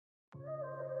A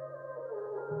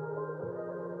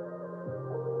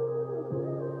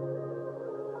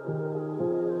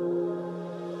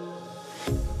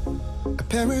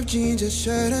pair of jeans, a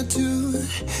shirt or two.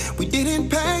 We didn't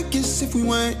pack as if we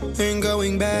weren't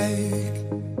going back.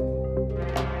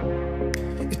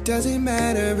 It doesn't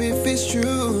matter if it's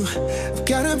true. I've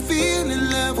got a feeling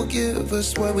love will give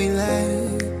us what we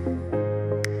lack.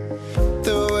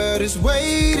 The world is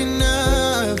waiting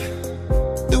up.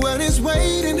 The world is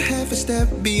waiting half a step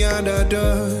beyond our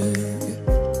door.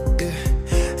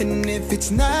 Yeah. And if it's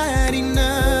not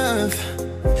enough,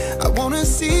 I wanna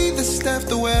see the stuff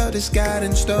the world has got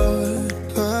in store.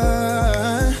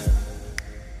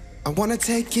 I wanna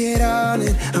take it all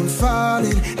in, I'm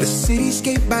falling. The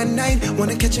cityscape by night,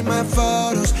 wanna catch in my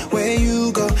photos. Where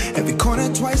you go, every corner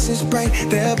twice as bright.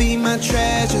 They'll be my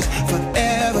treasures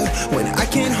forever. When I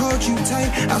can't hold you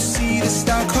tight, I'll see the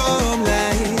Stockholm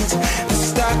lights. The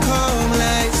Stockholm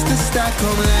lights, the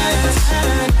Stockholm lights.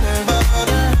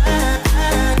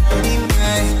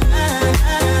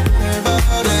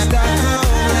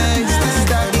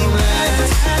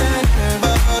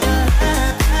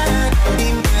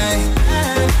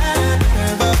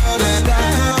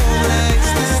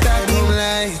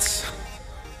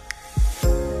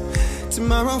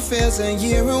 Tomorrow feels a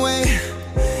year away,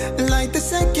 like the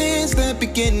seconds, the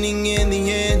beginning and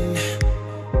the end.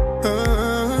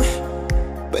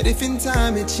 But if in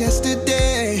time it's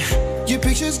yesterday, your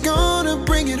picture's gonna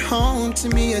bring it home to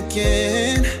me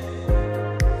again.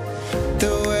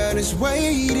 The world is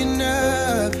waiting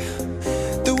up.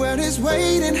 The world is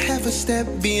waiting half a step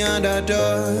beyond our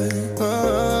door.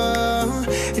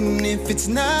 And if it's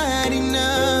not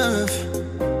enough,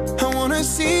 I wanna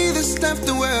see the stuff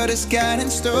the world has got in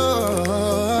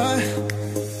store.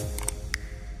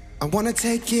 I wanna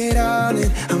take it all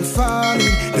in, I'm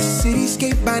falling. The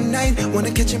cityscape by night,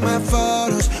 wanna catch in my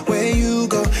photos. Where you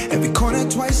go, every corner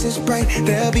twice as bright.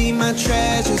 They'll be my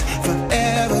treasures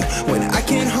forever. When I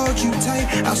can't hold you tight,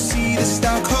 I'll see the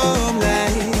Stockholm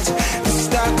lights. The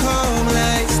Stockholm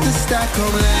lights, the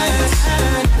Stockholm lights.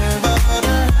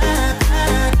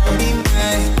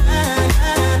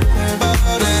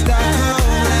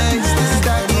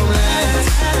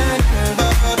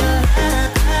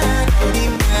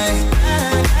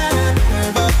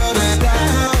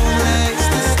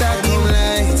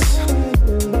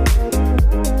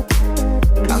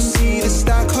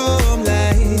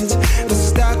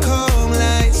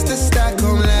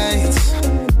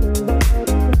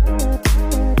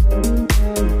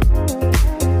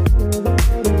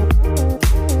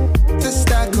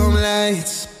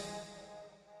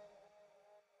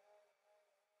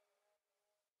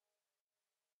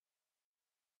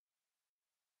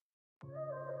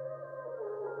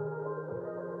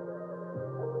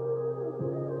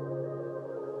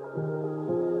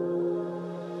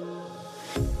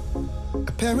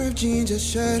 A pair of jeans, a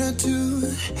shirt or two.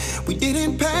 We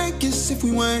didn't pack as if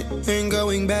we weren't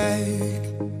going back.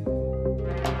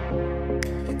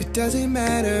 It doesn't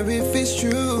matter if it's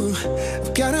true.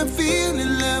 I've got a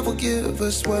feeling love will give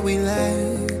us what we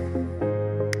lack.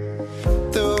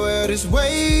 The world is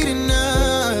waiting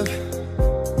up.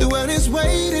 The world is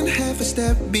waiting half a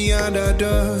step beyond our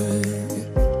door.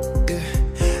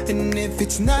 Yeah. And if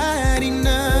it's not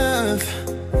enough,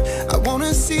 I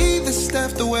wanna see the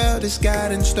stuff the world has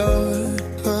got in store.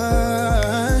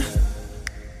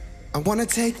 I wanna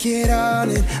take it all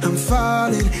in, I'm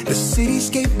falling. The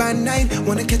cityscape by night,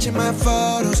 wanna catch in my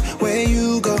photos. Where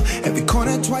you go, every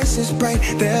corner twice as bright.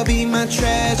 They'll be my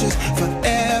treasures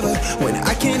forever. When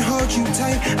I can't hold you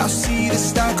tight, I'll see the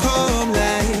Stockholm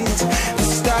lights. The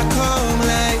Stockholm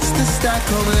lights, the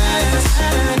Stockholm lights.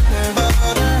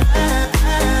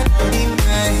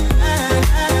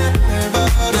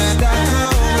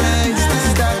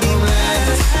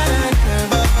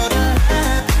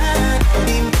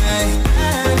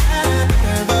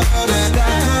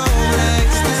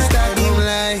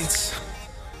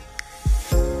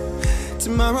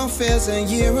 Tomorrow feels a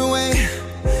year away,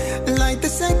 like the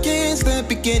seconds, the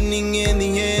beginning and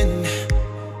the end.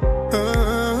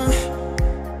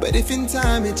 But if in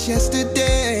time it's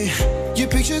yesterday, your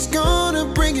picture's gonna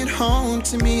bring it home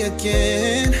to me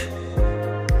again.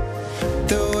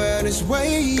 The world is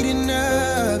waiting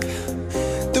up.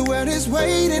 The world is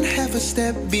waiting half a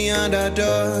step beyond our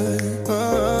door.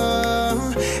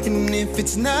 And if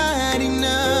it's not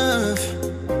enough,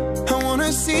 I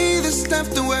wanna see the stuff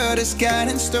the world has got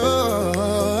in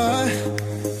store.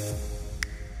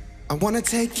 I wanna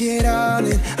take it all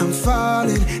in, I'm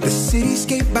falling. The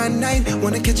cityscape by night,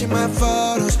 wanna catch in my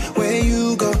photos. Where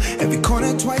you go, every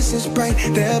corner twice as bright.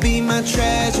 They'll be my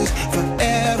treasures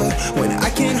forever. When I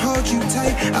can't hold you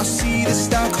tight, I'll see the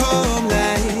Stockholm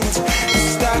lights. The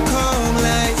Stockholm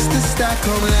lights, the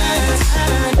Stockholm lights.